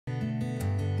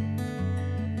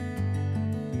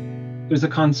There's the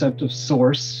concept of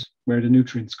source, where the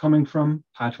nutrients coming from,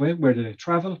 pathway, where do they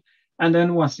travel, and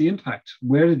then what's the impact?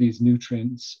 Where do these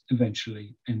nutrients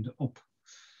eventually end up?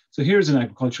 So here's an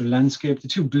agricultural landscape. The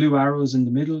two blue arrows in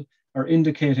the middle are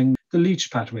indicating the leach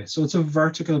pathway. So it's a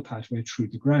vertical pathway through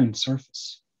the ground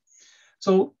surface.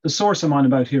 So the source I'm on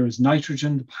about here is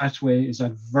nitrogen. The pathway is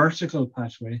a vertical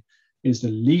pathway, is the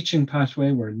leaching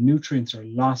pathway where nutrients are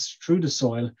lost through the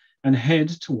soil and head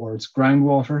towards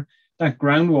groundwater. That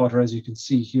groundwater, as you can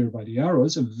see here by the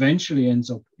arrows, eventually ends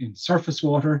up in surface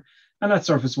water, and that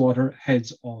surface water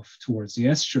heads off towards the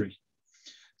estuary.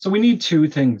 So we need two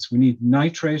things. We need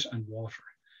nitrate and water.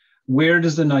 Where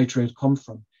does the nitrate come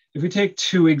from? If we take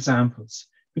two examples,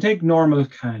 we take normal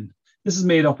can. This is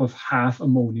made up of half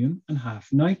ammonium and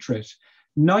half nitrate.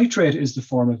 Nitrate is the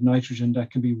form of nitrogen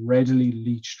that can be readily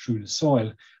leached through the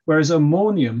soil, whereas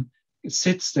ammonium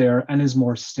sits there and is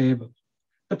more stable.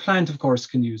 The plant, of course,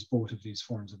 can use both of these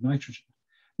forms of nitrogen.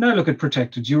 Now look at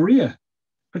protected urea.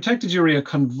 Protected urea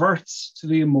converts to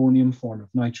the ammonium form of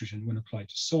nitrogen when applied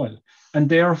to soil, and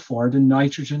therefore the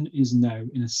nitrogen is now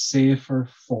in a safer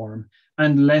form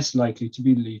and less likely to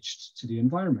be leached to the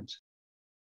environment.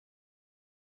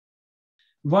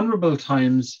 Vulnerable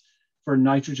times for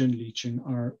nitrogen leaching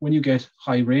are when you get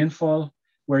high rainfall,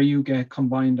 where you get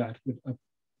combined that with a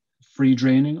free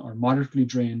draining or moderately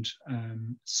drained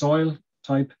soil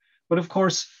type. But of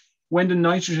course, when the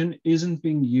nitrogen isn't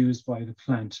being used by the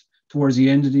plant towards the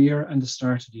end of the year and the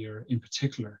start of the year in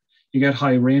particular, you get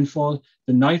high rainfall,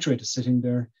 the nitrate is sitting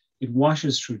there, it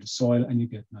washes through the soil and you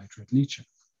get nitrate leaching.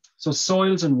 So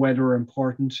soils and weather are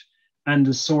important and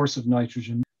the source of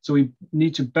nitrogen. So we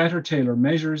need to better tailor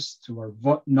measures to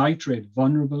our nitrate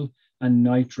vulnerable and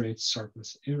nitrate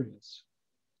surplus areas.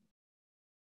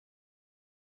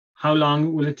 How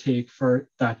long will it take for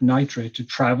that nitrate to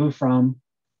travel from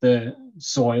the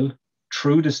soil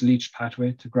through this leach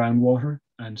pathway to groundwater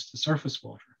and to surface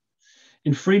water?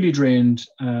 In freely drained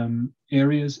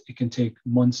areas, it can take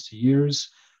months to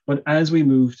years, but as we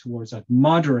move towards that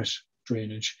moderate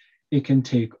drainage, it can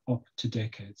take up to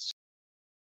decades.